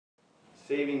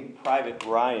Saving Private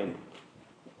Ryan.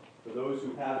 For those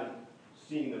who haven't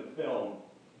seen the film,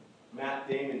 Matt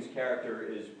Damon's character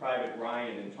is Private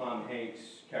Ryan, and Tom Hanks'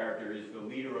 character is the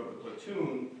leader of the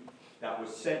platoon that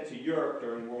was sent to Europe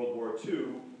during World War II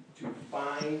to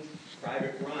find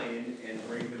Private Ryan and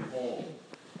bring him home.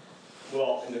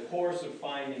 Well, in the course of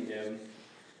finding him,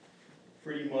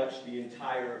 pretty much the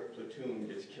entire platoon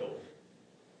gets killed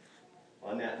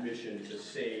on that mission to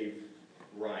save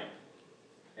Ryan.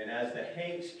 And as the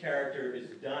Hanks character is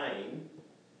dying,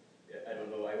 I don't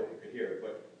know, I hope you could hear it,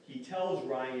 but he tells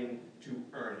Ryan to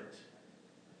earn it.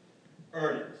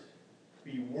 Earn it.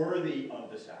 Be worthy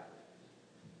of the sacrifice.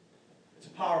 It's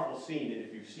a powerful scene, and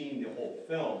if you've seen the whole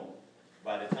film,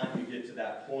 by the time you get to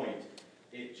that point,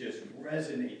 it just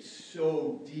resonates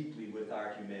so deeply with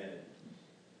our humanity.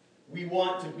 We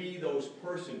want to be those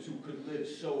persons who could live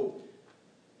so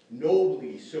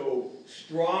nobly, so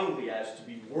strongly as to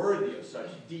be worthy of such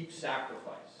deep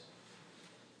sacrifice.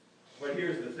 But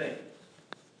here's the thing.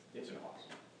 It's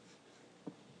impossible.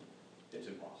 It's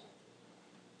impossible.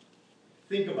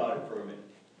 Think about it for a minute.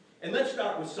 And let's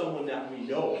start with someone that we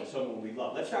know and someone we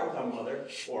love. Let's start with our mother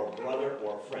or a brother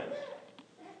or a friend.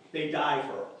 They die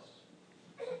for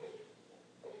us.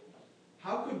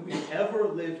 How could we ever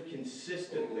live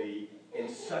consistently in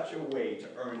such a way to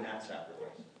earn that sacrifice?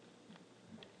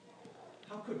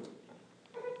 How could we?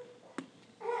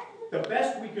 The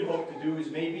best we could hope to do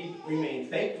is maybe remain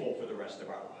thankful for the rest of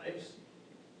our lives,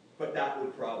 but that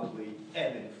would probably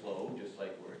ebb and flow, just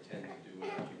like we're tend to do in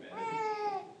our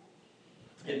humanity.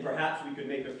 And perhaps we could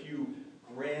make a few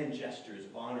grand gestures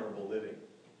of honorable living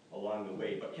along the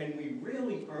way, but can we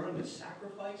really earn the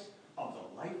sacrifice of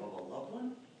the life of a loved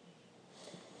one?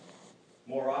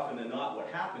 More often than not, what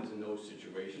happens in those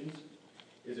situations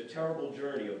is a terrible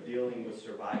journey of dealing with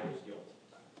survivor's guilt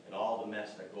and all the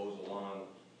mess that goes along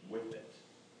with it.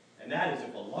 And that is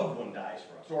if a loved one dies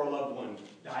for us, or a loved one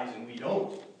dies and we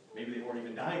don't. Maybe they weren't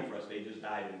even dying for us, they just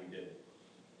died and we didn't.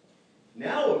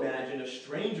 Now imagine a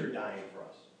stranger dying for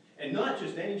us. And not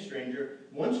just any stranger,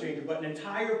 one stranger, but an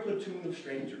entire platoon of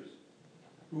strangers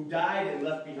who died and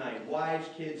left behind wives,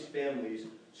 kids, families,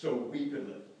 so we could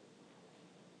live.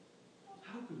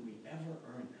 How could we ever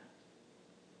earn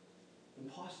that?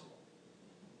 Impossible.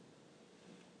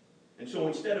 And so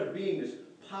instead of being this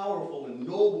powerful and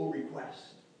noble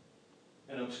request,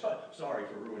 and I'm sorry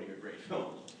for ruining a great film,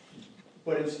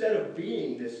 but instead of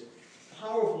being this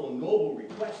powerful and noble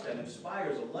request that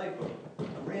inspires a life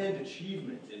of grand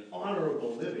achievement and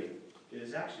honorable living, it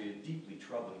is actually a deeply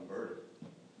troubling burden.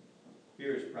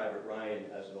 Here is Private Ryan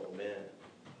as an old man.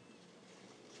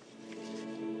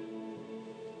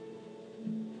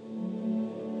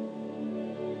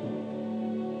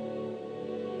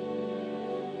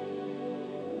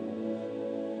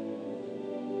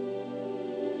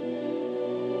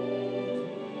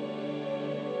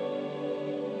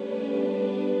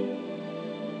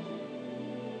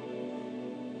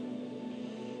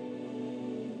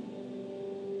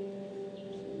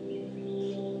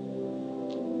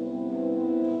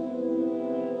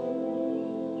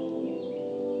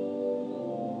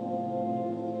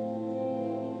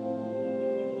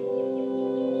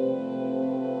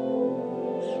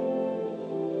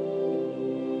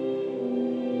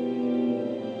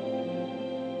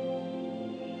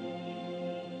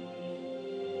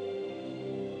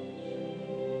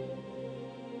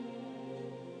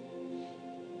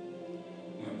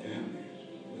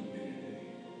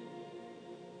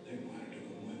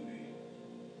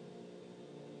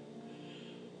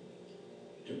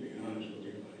 To be honest with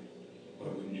you, I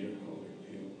wasn't sure how I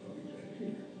feel coming back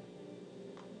here.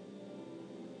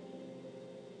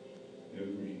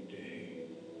 Every day,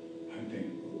 I think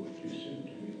of what you said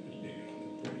to me that day on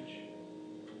the bridge.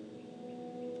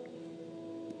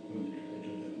 I've tried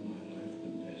to live my life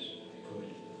the best I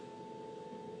could.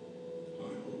 I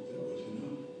hope that was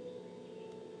enough.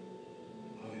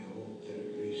 I hope that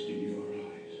at least in your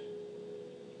eyes,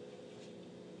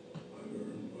 I've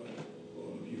earned what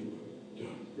all of you have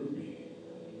done for me.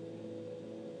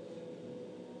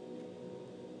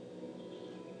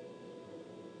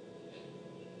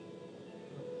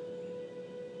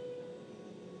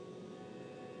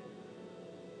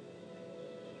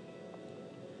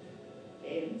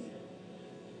 James.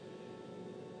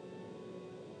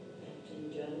 Captain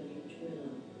John H.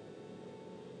 Miller.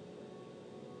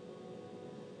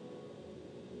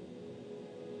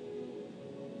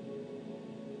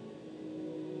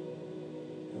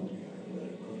 Tell me I led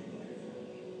a good life.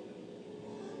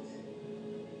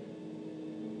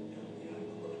 Tell me I'm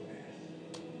a good man.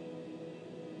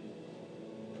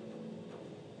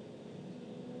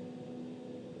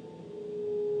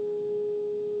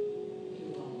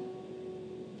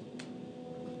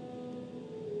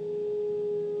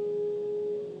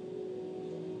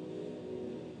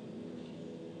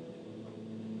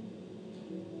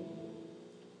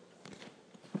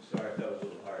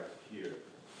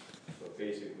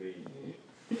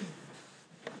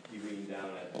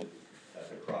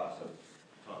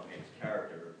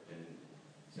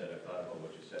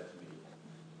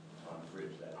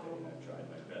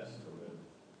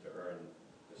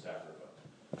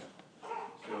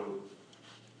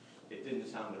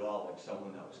 sound at all like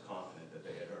someone that was confident that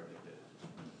they had earned it.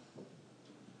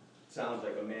 It sounds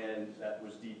like a man that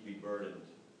was deeply burdened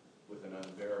with an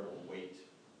unbearable weight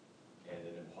and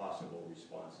an impossible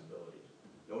responsibility.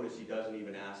 Notice he doesn't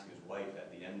even ask his wife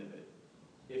at the end of it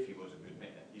if he was a good man.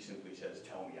 He simply says,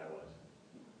 tell me I was.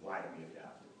 Lie to me if you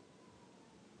have to.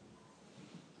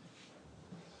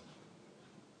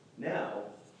 Now,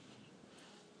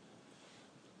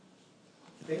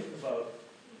 think about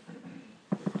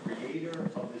the creator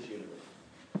of this universe.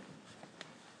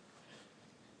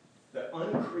 The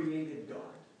uncreated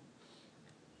God.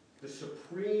 The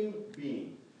supreme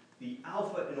being. The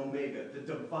Alpha and Omega. The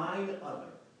divine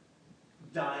other.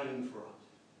 Dying for us.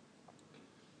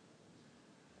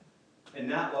 And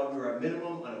not while we were at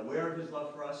minimum unaware of his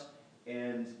love for us,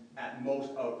 and at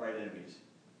most outright enemies.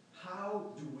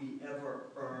 How do we ever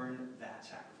earn that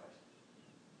sacrifice?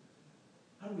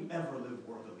 How do we ever live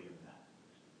worthily of that?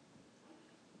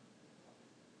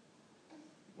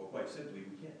 Well, quite simply,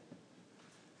 we can't.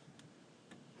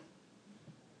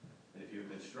 And if you've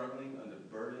been struggling under the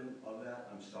burden of that,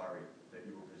 I'm sorry that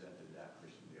you were presented that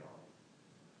Christian theology.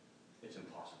 It's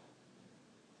impossible.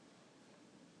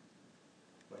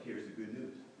 But here's the good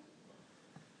news.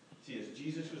 See, as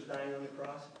Jesus was dying on the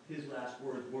cross, his last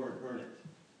words weren't earn it.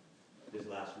 His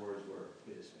last words were,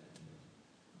 it is finished.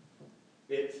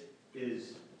 It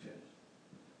is finished.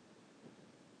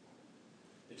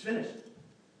 It's finished.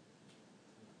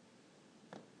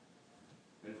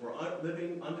 And if we're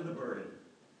living under the burden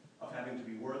of having to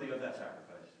be worthy of that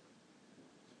sacrifice,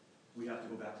 we have to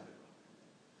go back to the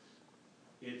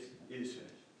cross. It is finished.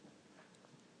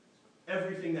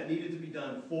 Everything that needed to be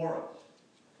done for us,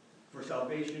 for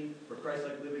salvation, for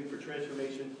Christ-like living, for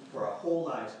transformation, for our whole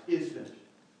lives, is finished.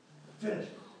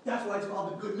 Finished. That's why it's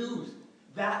called the good news.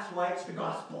 That's why it's the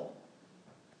gospel.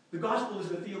 The gospel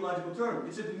isn't a theological term.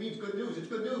 It simply means good news. It's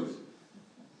good news.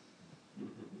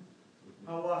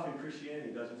 How often Christianity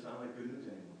doesn't sound like good news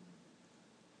anymore?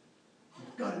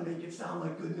 You've got to make it sound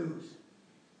like good news.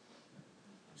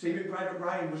 Saving Private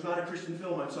Ryan was not a Christian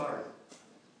film, I'm sorry.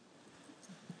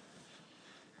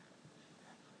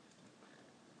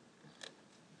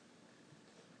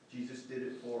 Jesus did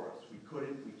it for us. We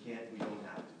couldn't, we can't, we don't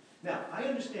have to. Now, I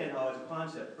understand how as a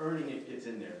concept, earning it gets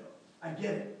in there, though. I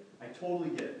get it. I totally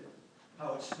get it.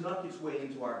 How it snuck its way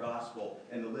into our gospel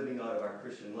and the living out of our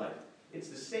Christian life. It's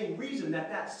the same reason that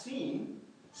that scene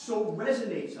so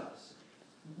resonates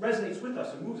with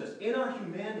us and moves us. In our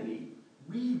humanity,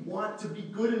 we want to be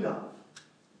good enough.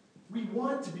 We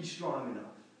want to be strong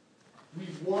enough. We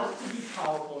want to be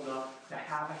powerful enough to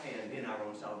have a hand in our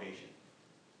own salvation.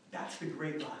 That's the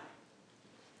great lie.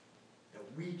 That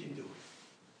we can do it.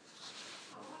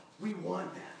 We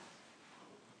want that.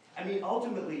 I mean,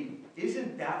 ultimately,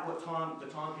 isn't that what the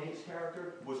Tom Hanks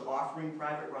character was offering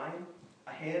Private Ryan?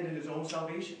 A hand in his own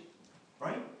salvation.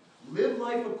 Right? Live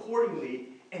life accordingly,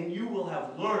 and you will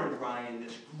have learned, Ryan,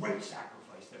 this great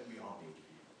sacrifice that we all made.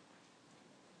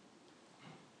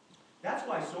 That's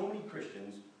why so many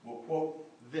Christians will quote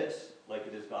this like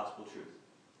it is gospel truth.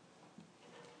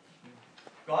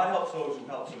 God helps those who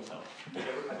helps himself.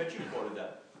 I bet you quoted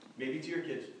that. Maybe to your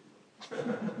kids.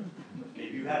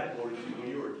 Maybe you had it quoted to you when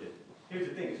you were a kid. Here's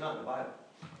the thing, it's not in the Bible.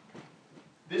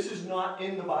 This is not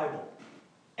in the Bible.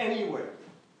 Anywhere.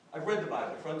 I've read the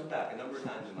Bible front to back a number of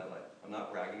times in my life. I'm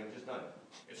not bragging, I've just done it.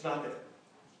 It's not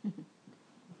there.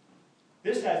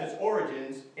 This has its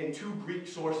origins in 2 Greek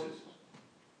sources.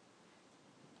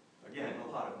 Again,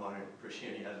 a lot of modern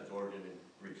Christianity has its origin in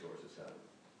Greek sources.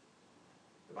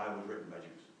 The Bible was written by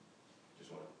Jews.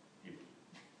 Just want to give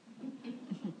you.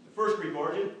 The first Greek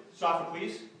origin,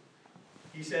 Sophocles.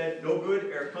 He said, no good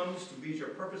ere comes to leisure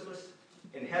purposeless,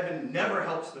 and heaven never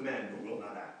helps the man who will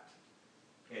not act.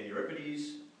 And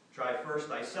Euripides, try first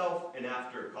thyself, and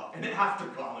after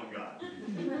calling God.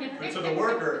 But to the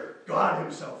worker, God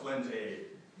himself lends aid.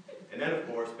 And then, of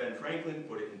course, Ben Franklin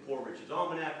put it in Poor Richard's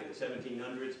Almanac in the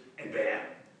 1700s, and bam,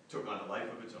 took on a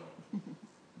life of its own.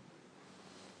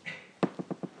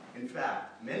 In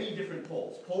fact, many different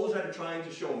polls that are trying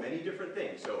to show many different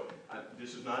things. So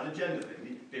this is not an agenda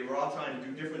thing. They were all trying to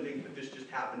do different things, but this just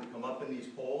happened to come up in these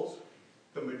polls.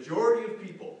 The majority of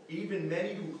people, even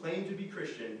many who claim to be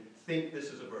Christian, think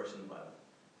this is a verse in the Bible.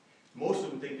 Most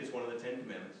of them think it's one of the 10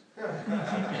 Commandments.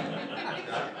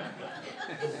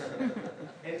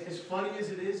 And as funny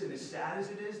as it is, and as sad as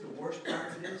it is, the worst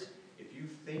part of it is, if you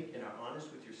think and are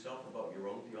honest with yourself about your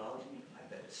own theology, I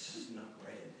bet it's snuck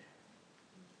right in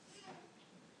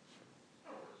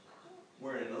there.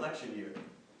 We're in an election year.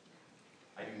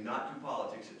 I do not do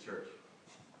politics at church.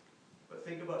 But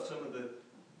think about some of the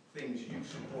things you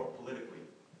support politically.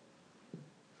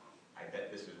 I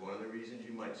bet this is one of the reasons you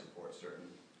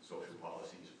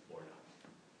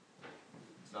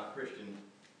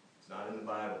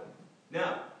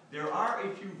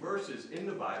in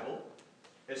the Bible,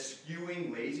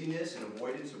 eschewing laziness and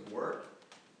avoidance of work,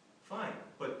 fine.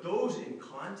 But those in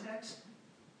context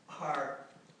are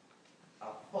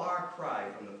a far cry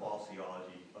from the false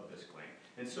theology of this claim.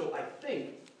 And so I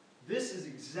think this is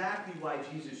exactly why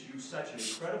Jesus used such an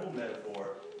incredible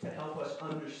metaphor to help us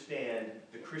understand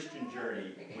the Christian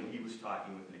journey when he was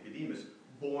talking with Nicodemus,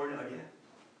 born again.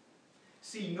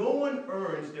 See, no one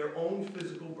earns their own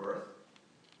physical birth,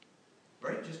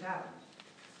 right? It just happens.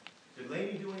 Did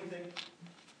Lainey do anything?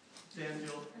 Sam,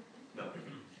 Jill? No.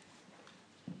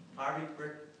 Harvey,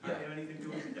 Rick, you have anything to do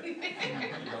with it?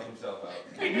 He helped himself out.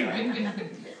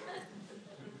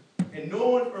 And no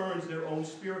one earns their own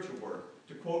spiritual worth.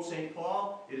 To quote St.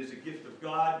 Paul, it is a gift of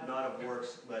God, not of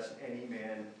works, lest any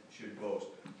man should boast.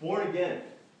 Born again,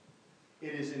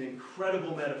 it is an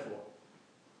incredible metaphor.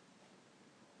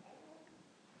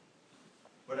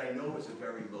 But I know it's a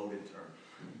very loaded term.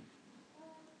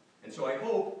 And so I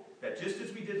hope that just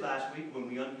as we did last week when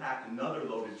we unpacked another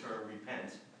loaded term,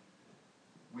 repent,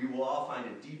 we will all find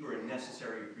a deeper and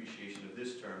necessary appreciation of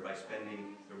this term by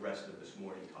spending the rest of this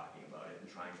morning talking about it and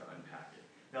trying to unpack it.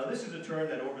 Now, this is a term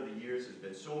that over the years has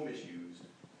been so misused,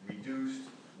 reduced,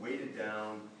 weighted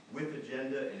down, with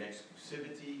agenda and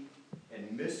exclusivity, and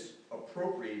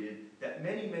misappropriated that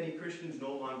many, many Christians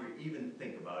no longer even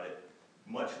think about it,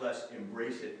 much less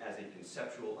embrace it as a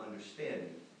conceptual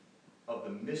understanding of the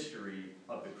mystery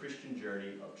of the Christian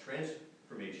journey of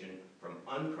transformation from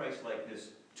un-Christ-likeness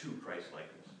to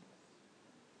Christ-likeness.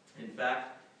 In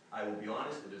fact, I will be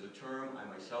honest, it is a term I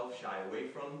myself shy away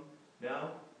from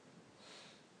now,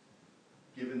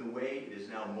 given the way it is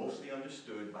now mostly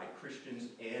understood by Christians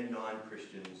and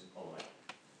non-Christians alike.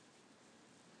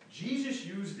 Jesus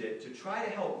used it to try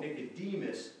to help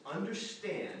Nicodemus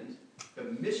understand the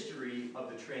mystery of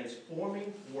the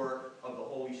transforming work of the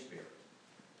Holy Spirit.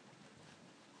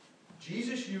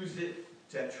 Jesus used it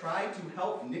to try to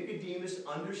help Nicodemus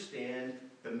understand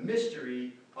the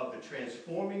mystery of the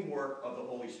transforming work of the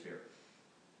Holy Spirit.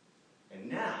 And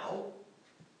now,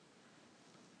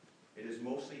 it is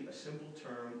mostly a simple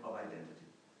term of identity,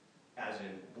 as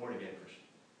in born-again Christian.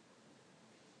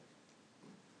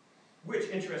 Which,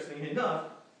 interestingly enough,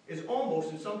 is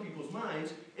almost, in some people's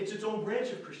minds, it's its own branch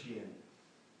of Christianity.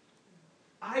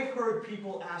 I've heard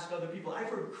people ask other people, I've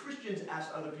heard Christians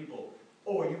ask other people,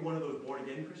 oh, are you one of those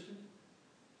born-again Christians?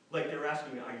 Like they're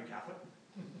asking me, are you Catholic?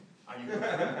 Are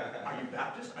you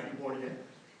Baptist? Are you born again?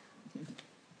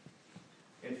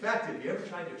 In fact, have you ever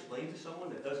tried to explain to someone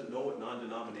that doesn't know what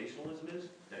non-denominationalism is,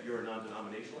 that you're a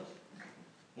non-denominationalist?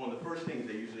 One of the first things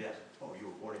they usually ask, oh, you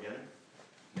were born again?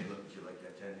 They look at you like you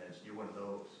have 10 heads. You're one of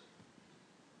those.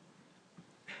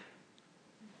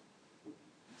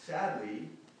 Sadly,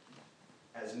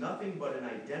 as nothing but an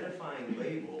identifying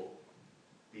label,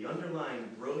 the underlying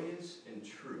brilliance and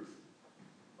truth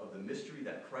of the mystery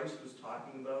that Christ was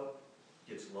talking about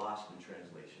gets lost in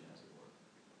translation, as it were.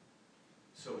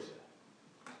 So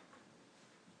sad.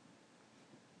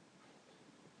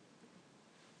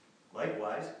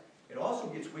 Likewise, it also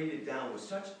gets weighted down with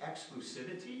such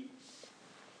exclusivity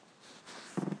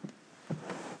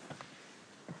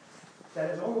that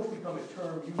has almost become a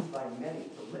term used by many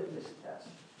to litmus test,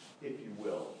 if you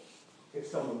will, if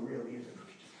someone really is a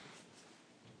Christian.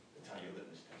 That's how you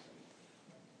litmus test them.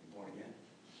 You born again?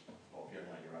 Oh, if you're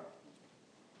not, you're out.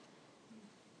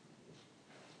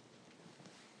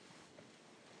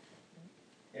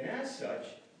 And as such,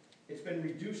 it's been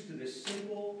reduced to this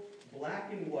simple,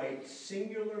 black and white,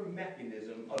 singular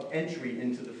mechanism of entry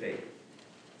into the faith.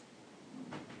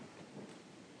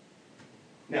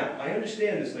 Now, I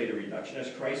understand this later reduction, as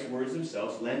Christ's words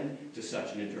themselves lend to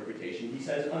such an interpretation. He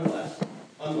says, unless.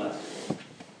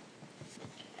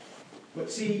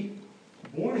 But see,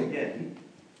 born again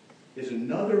is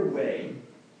another way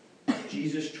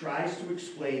Jesus tries to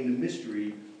explain the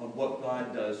mystery of what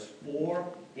God does for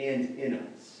and in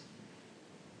us.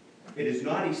 It is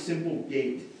not a simple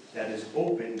gate that is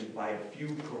opened by a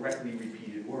few correctly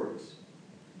repeated words,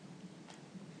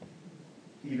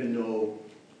 even though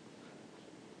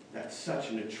that's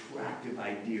such an attractive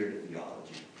idea to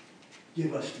theology.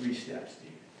 Give us 3 steps,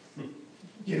 David.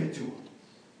 Give it to him.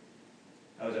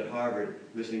 I was at Harvard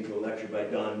listening to a lecture by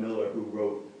Don Miller, who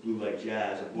wrote Blue Like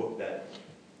Jazz, a book that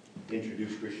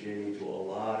introduced Christianity to a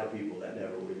lot of people that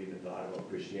never would have even thought about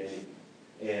Christianity.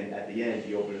 And at the end,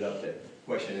 he opened it up to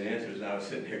question and answers, and I was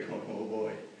sitting there going, oh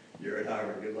boy, you're at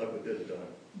Harvard. Good luck with this, Don.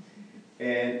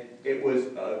 And it was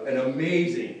an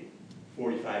amazing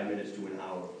 45 minutes to an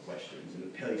hour of questions, and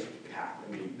the place was packed.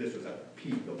 I mean, this was a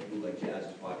peak of Blue Like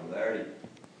Jazz's popularity.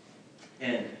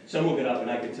 And someone got up, and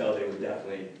I could tell they were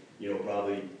definitely,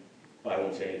 probably, I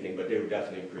won't say anything, but they were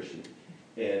definitely a Christian.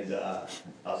 And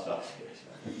I'll stop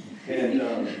here.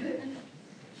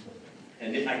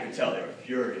 And I could tell they were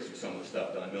furious with some of the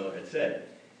stuff Don Miller had said.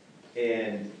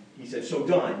 And he said, so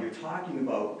Don, you're talking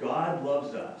about God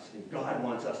loves us, and God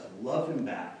wants us to love him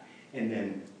back, and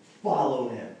then follow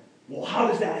him. Well, how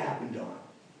does that happen, Don?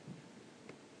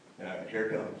 And here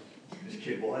it comes. This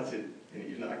kid wants it, and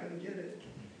he's not going to get it.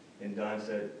 And Don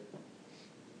said,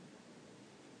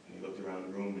 and he looked around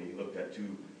the room, and he looked at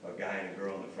a guy and a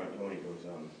girl in the front row, and he goes,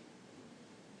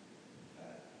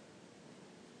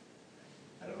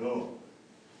 I don't know.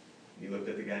 And he looked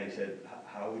at the guy and he said,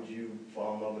 how would you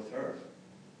fall in love with her?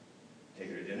 Take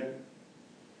her to dinner?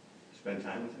 Spend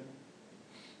time with her?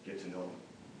 Get to know her?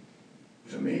 It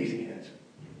was an amazing answer.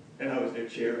 And I was there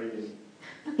cheering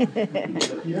and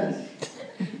said, yes.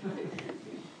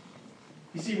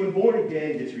 You see, when born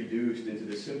again gets reduced into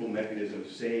the simple mechanism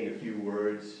of saying a few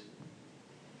words,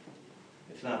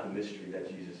 it's not the mystery that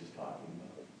Jesus is talking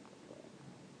about.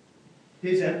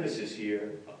 His emphasis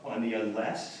here on the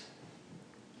unless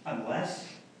a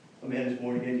man is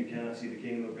born again, you cannot see the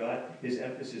kingdom of God. His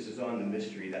emphasis is on the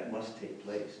mystery that must take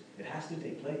place. It has to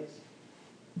take place.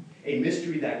 A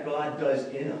mystery that God does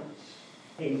in us.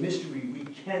 A mystery we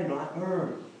cannot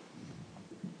earn.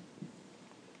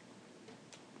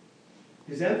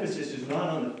 His emphasis is not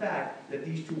on the fact that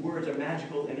these two words are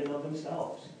magical in and of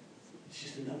themselves. It's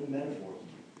just another metaphor.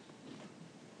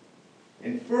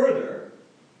 And further,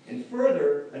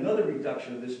 another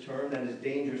reduction of this term that is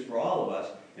dangerous for all of us,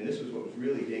 and this was what was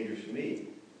really dangerous for me,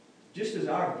 just as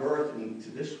our birth into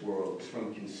this world is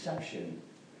from conception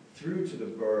through to the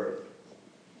birth,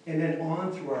 and then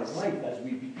on through our life as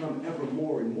we become ever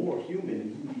more and more human in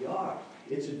who we are.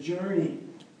 It's a journey.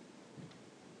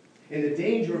 And the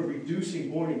danger of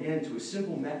reducing born again to a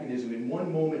simple mechanism in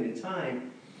one moment in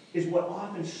time is what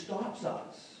often stops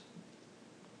us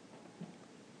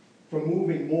from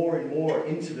moving more and more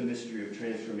into the mystery of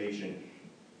transformation.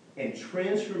 And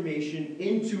transformation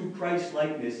into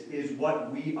Christ-likeness is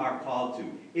what we are called to.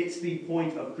 It's the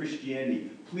point of Christianity.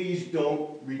 Please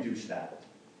don't reduce that.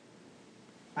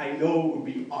 I know it would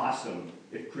be awesome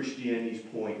if Christianity's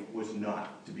point was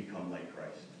not to become like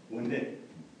Christ, wouldn't it?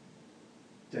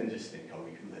 Then just think how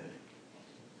we could live.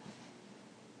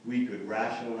 We could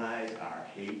rationalize our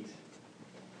hate,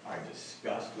 our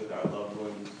disgust with our loved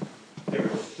ones. There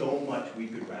is so much we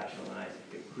could rationalize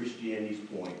if Christianity's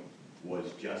point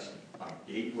was just a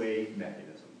gateway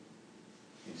mechanism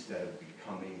instead of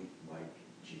becoming like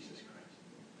Jesus Christ.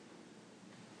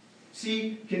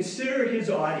 See, consider his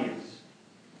audience.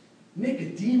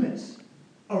 Nicodemus,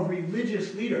 a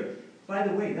religious leader. By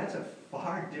the way, that's a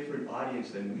far different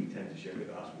audience than we tend to share the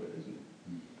gospel with, isn't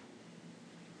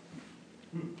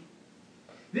it?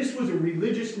 This was a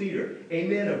religious leader, a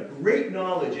man of great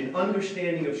knowledge and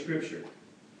understanding of Scripture.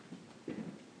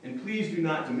 And please do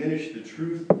not diminish the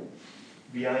truth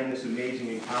behind this amazing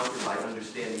encounter by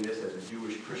understanding this as a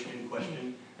Jewish Christian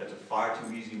question. That's a far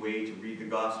too easy way to read the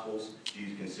Gospels,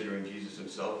 considering Jesus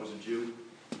himself was a Jew.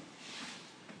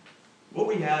 What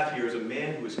we have here is a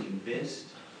man who is convinced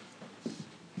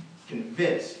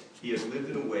he has lived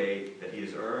in a way that he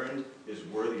has earned is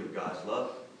worthy of God's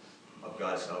love, of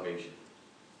God's salvation,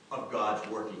 of God's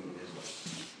working in his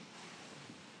life.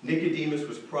 Nicodemus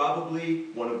was probably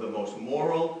one of the most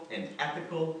moral and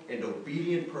ethical and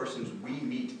obedient persons we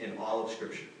meet in all of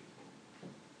Scripture.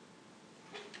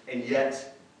 And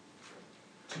yet,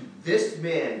 to this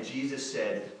man, Jesus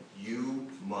said, "You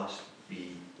must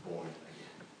be born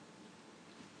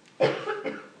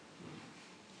again."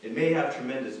 It may have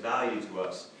tremendous value to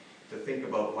us to think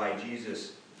about why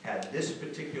Jesus had this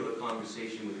particular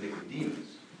conversation with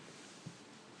Nicodemus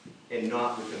and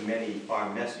not with the many far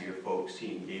messier folks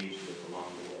he engaged with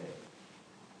along the way.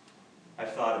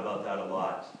 I've thought about that a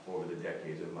lot over the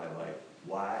decades of my life.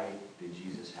 Why did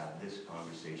Jesus have this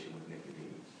conversation with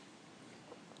Nicodemus?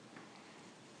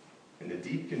 And the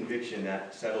deep conviction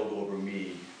that settled over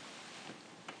me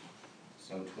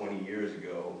some 20 years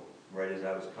ago, right as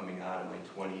I was coming out of my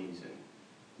 20s, and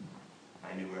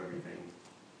I knew everything.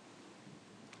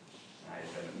 I had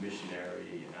been a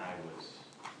missionary, and I was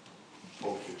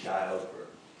poster child for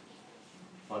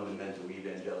fundamental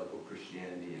evangelical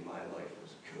Christianity, and my life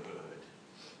was good.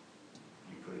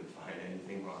 You couldn't find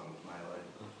anything wrong with my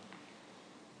life.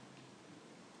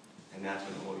 And that's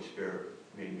when the Holy Spirit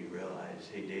made me realize,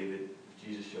 hey, David, if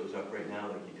Jesus shows up right now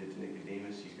like he did to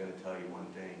Nicodemus, he's going to tell you one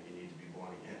thing: you need to be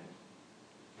born again.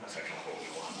 I was like, oh,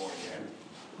 no, I'm born again.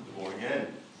 I'm born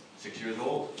again. 6 years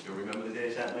old. Still remember the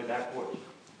day I sat in my back porch.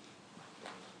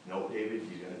 No, David,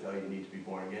 he's going to tell you need to be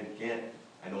born again. You can't.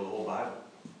 I know the whole Bible.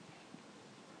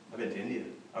 I've been to India.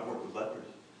 I've worked with lepers.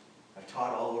 I've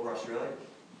taught all over Australia.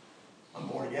 I'm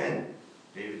born again.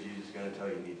 David, Jesus is going to tell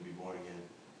you need to be born again.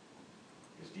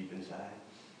 Because deep inside,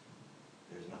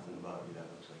 there's nothing about you that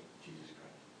looks like Jesus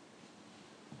Christ.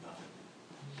 Nothing.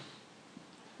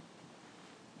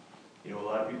 You know, a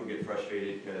lot of people get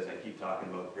frustrated because I keep talking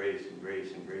about grace and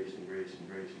grace and grace and grace and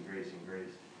grace and grace and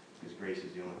grace. Because grace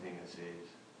is the only thing that saves.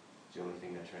 It's the only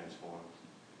thing that transforms.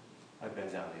 I've been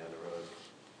down the other road.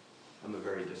 I'm a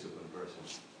very disciplined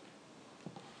person.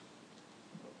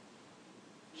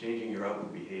 Changing your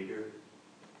outward behavior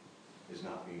is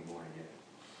not being born again.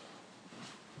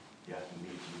 You have to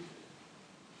meet Jesus.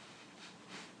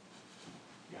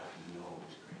 You have to know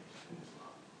His grace and His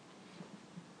love.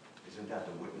 Isn't that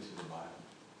the witness of the Bible?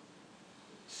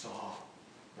 Saul,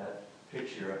 that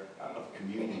picture of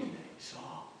communion today,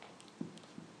 Saul.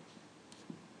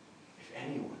 If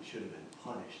anyone should have been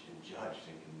punished and judged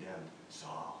and condemned,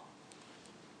 Saul.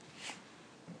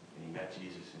 And he met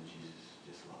Jesus, and Jesus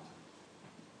just loved him.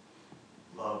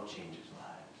 Love changes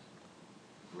lives.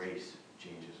 Grace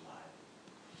changes lives.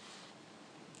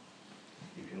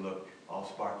 You can look all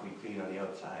sparkly clean on the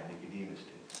outside, Nicodemus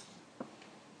did.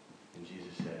 And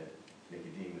Jesus said,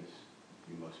 Nicodemus,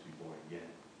 you must be born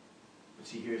again. But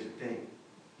see, here's the thing.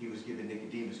 He was giving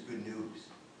Nicodemus good news.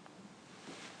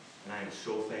 And I am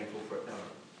so thankful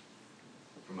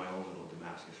for my own little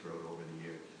Damascus road over the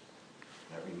years.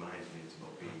 That reminds me it's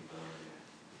about being born again.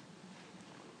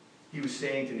 He was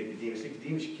saying to Nicodemus,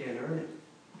 Nicodemus, you can't earn it.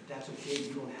 But that's okay,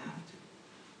 you don't have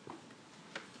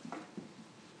to.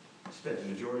 I spent the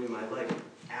majority of my life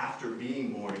after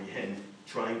being born again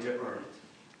trying to earn it,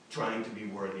 trying to be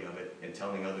worthy of it, and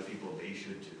telling other people they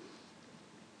should too.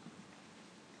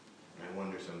 And I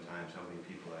wonder sometimes how many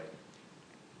people I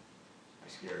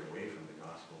scared away from the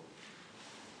gospel.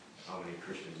 How many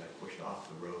Christians I pushed off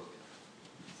the road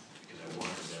because I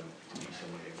wanted them to be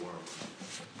someone they weren't.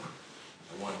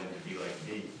 I wanted them to be like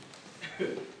me.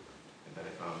 And then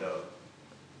I found out,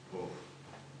 whoa.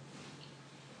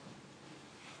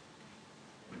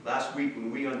 Last week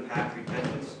when we unpacked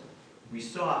repentance, we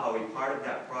saw how a part of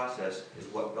that process is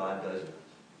what God does in us.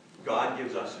 God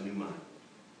gives us a new mind.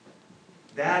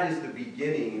 That is the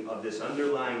beginning of this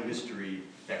underlying mystery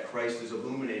that Christ is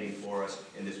illuminating for us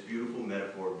in this beautiful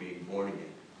metaphor of being born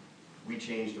again. We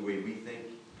change the way we think.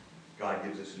 God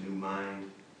gives us a new mind,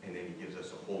 and then He gives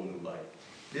us a whole new life.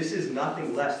 This is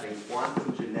nothing less than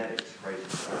quantum genetics Christ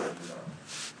is talking about.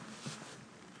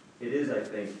 It is, I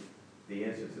think, the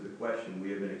answer to the question we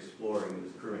have been exploring in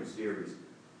this current series.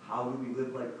 How do we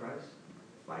live like Christ?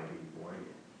 By being born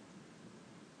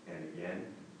again. And again,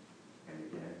 and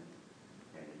again,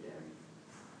 and again,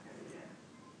 and again.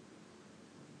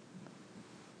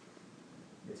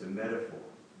 It's a metaphor,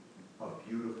 a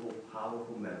beautiful,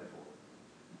 powerful metaphor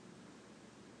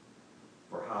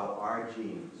for how our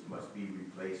genes must be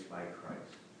replaced by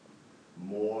Christ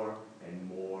more and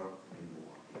more and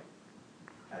more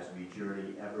as we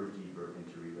journey ever deeper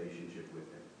into relationship with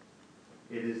Him.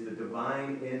 It is the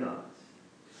divine in us,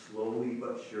 slowly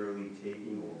but surely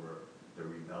taking over the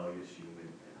rebellious human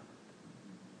in us.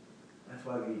 That's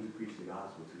why we need to preach the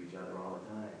gospel to each other all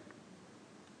the time.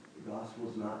 The gospel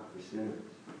is not for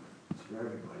sinners. It's for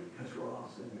everybody, because we're all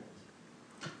sinners.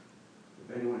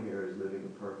 If anyone here is living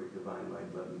a perfect divine life,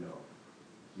 let me know.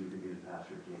 You can be the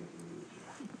pastor of King Community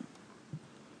Church.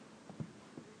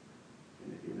 And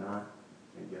if you're not,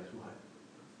 then guess what?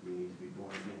 You need to be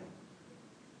born again.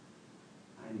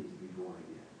 I need to be born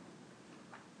again.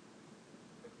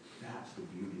 That's the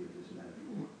beauty of this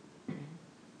metaphor.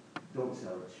 Don't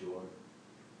sell it short.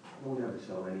 Don't ever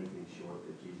sell anything short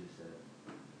that Jesus said.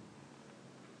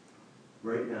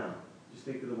 Right now, just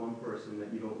think of the one person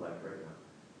that you don't like right now.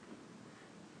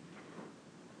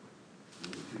 You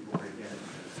need to be born again and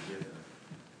forgive them.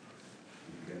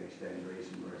 You can extend grace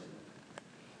and mercy.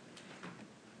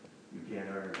 You can't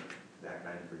earn that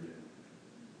kind of forgiveness,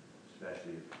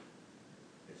 especially if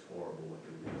it's horrible what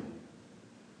they're doing.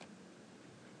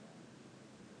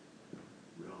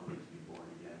 We all need to be born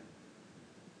again.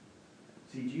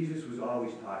 See, Jesus was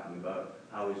always talking about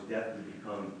how His death would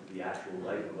become the actual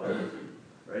life of others,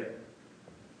 right?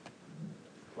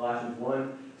 Colossians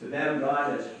 1, to them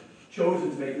God has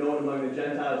chosen to make known among the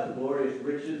Gentiles the glorious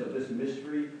riches of this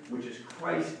mystery, which is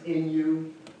Christ in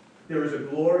you. There is a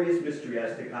glorious mystery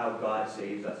as to how God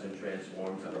saves us and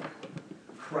transforms us.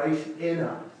 Christ in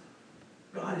us.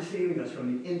 God is saving us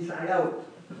from the inside out,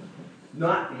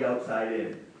 not the outside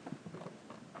in.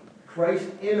 Christ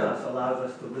in us allows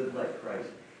us to live like Christ.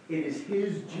 It is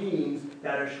His genes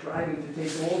that are striving to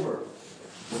take over.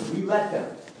 When we let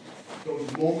them,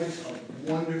 those moments of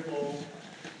wonderful,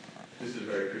 this is a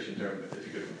very Christian term, but it's a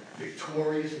good one,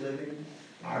 victorious living,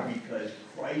 are because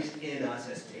Christ in us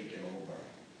has taken over.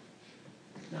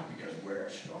 Not because we're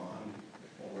strong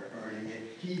or we're earning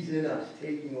it. He's in us,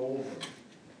 taking over.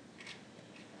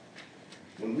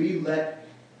 When we let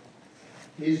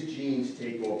his genes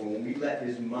take over, when we let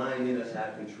his mind in us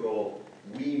have control,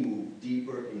 we move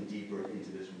deeper and deeper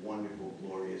into this wonderful,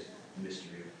 glorious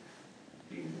mystery of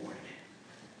being born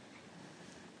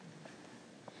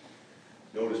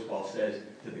again. Notice Paul says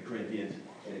to the Corinthians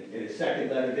in his second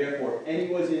letter, therefore,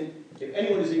 if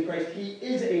anyone is in Christ, he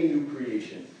is a new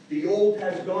creation. The old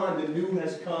has gone, the new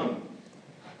has come.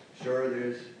 Sure,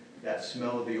 there's that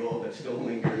smell of the old that still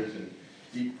lingers and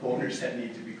deep corners that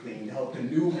need to be cleaned out. The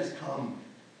new has come.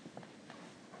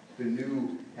 The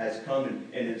new has come.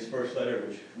 And in his first letter,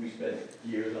 which we spent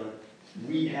years on,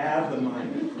 we have the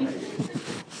mind of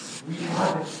Christ. We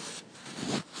have it.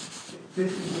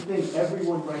 This is the thing,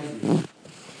 everyone right here.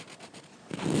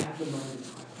 We have the mind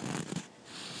of Christ.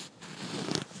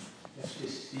 That's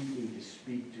just seeking to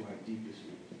speak to our deepest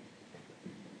need.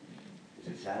 Is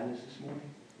it sadness this morning?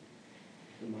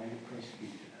 The mind of Christ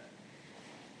speak to that.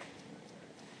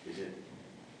 Is it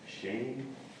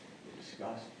shame or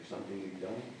disgust for something we've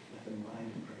done? Let the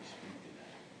mind of Christ speak to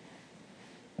that.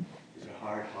 Is it a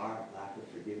hard heart, lack of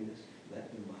forgiveness? Let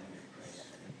the mind of Christ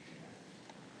speak to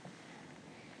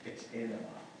that. It's in us.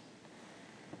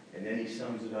 And then he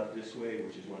sums it up this way,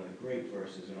 which is one of the great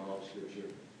verses in all of Scripture.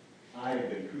 I have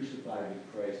been crucified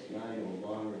with Christ, and I no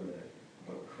longer live,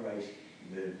 but Christ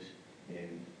lives in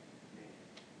me.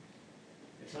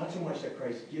 It's not so much that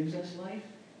Christ gives us life,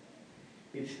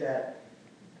 it's that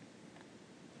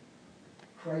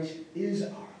Christ is our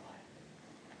life.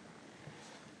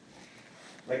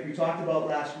 Like we talked about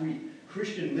last week,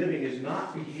 Christian living is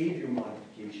not behavior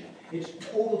modification. It's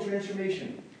total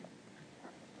transformation.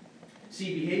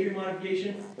 See, behavior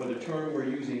modification, or the term we're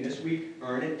using this week,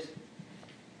 earn it,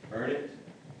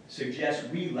 suggests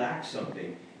we lack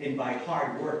something, and by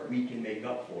hard work we can make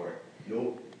up for it.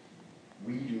 Nope,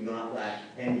 we do not lack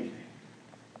anything.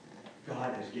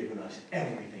 God has given us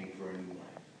everything for a new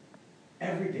life.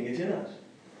 Everything is in us.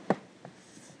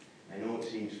 I know it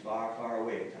seems far, far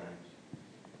away at times,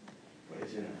 but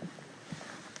it's in us.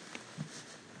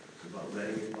 It's about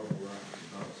letting it bubble up. It's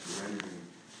about surrendering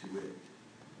to it.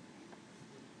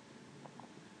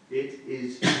 It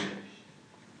is finished.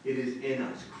 It is in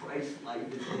us. Christ's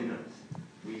life is in us.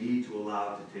 We need to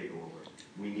allow it to take over.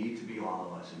 We need to be all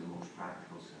of us in the most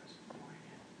practical sense.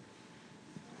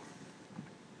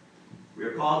 We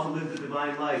are called to live the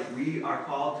divine life. We are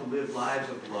called to live lives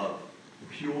of love.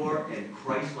 Pure and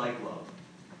Christ-like love.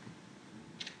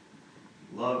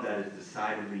 Love that is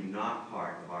decidedly not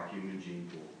part of our human gene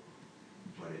pool,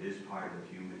 but it is part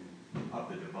of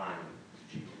the divine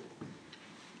gene pool.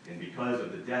 And because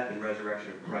of the death and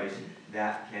resurrection of Christ,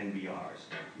 that can be ours.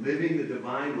 Living the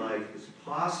divine life is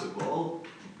possible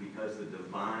because the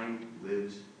divine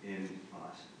lives in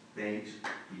us. Thanks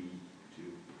be